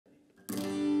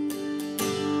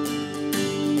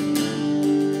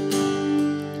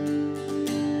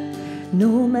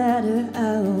No matter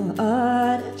how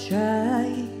hard I try,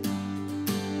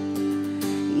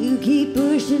 you keep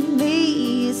pushing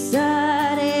me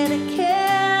aside and I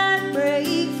can't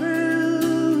break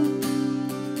through.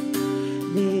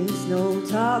 There's no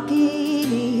talking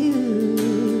to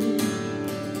you.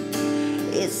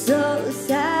 It's so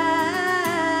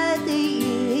sad that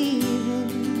you're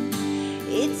leaving.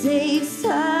 It takes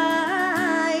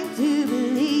time to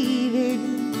believe it.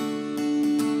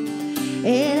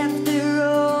 And after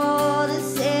all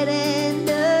is said and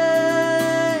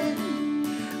done,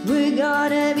 we're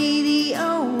gonna be the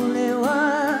only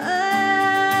ones.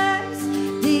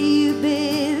 Do you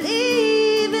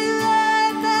believe in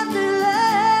life after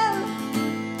love?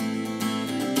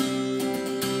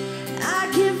 I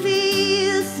can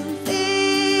feel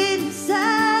something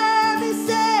inside me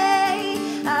say,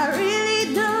 I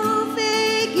really don't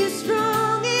think you're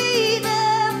strong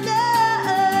enough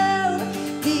now.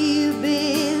 Do you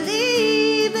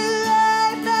believe in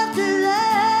life after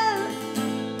love?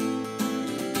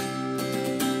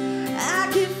 I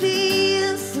can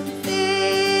feel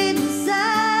something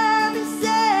inside me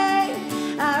say,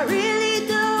 I really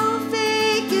don't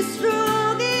think you're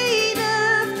strong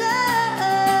enough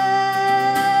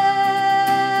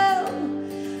now.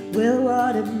 Well,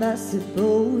 what am I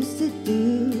supposed to do?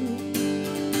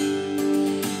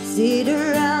 Sit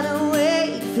around and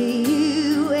wait for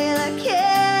you? Well, I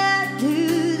can't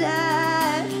do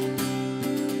that.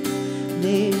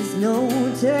 There's no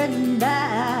turning back.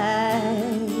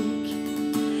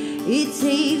 It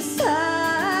takes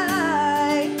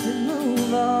time to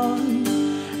move on.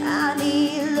 I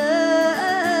need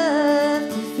love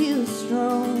to feel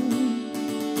strong.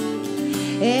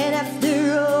 And after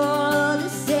all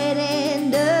is said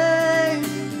and done,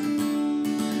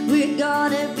 we're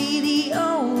gonna be the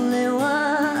only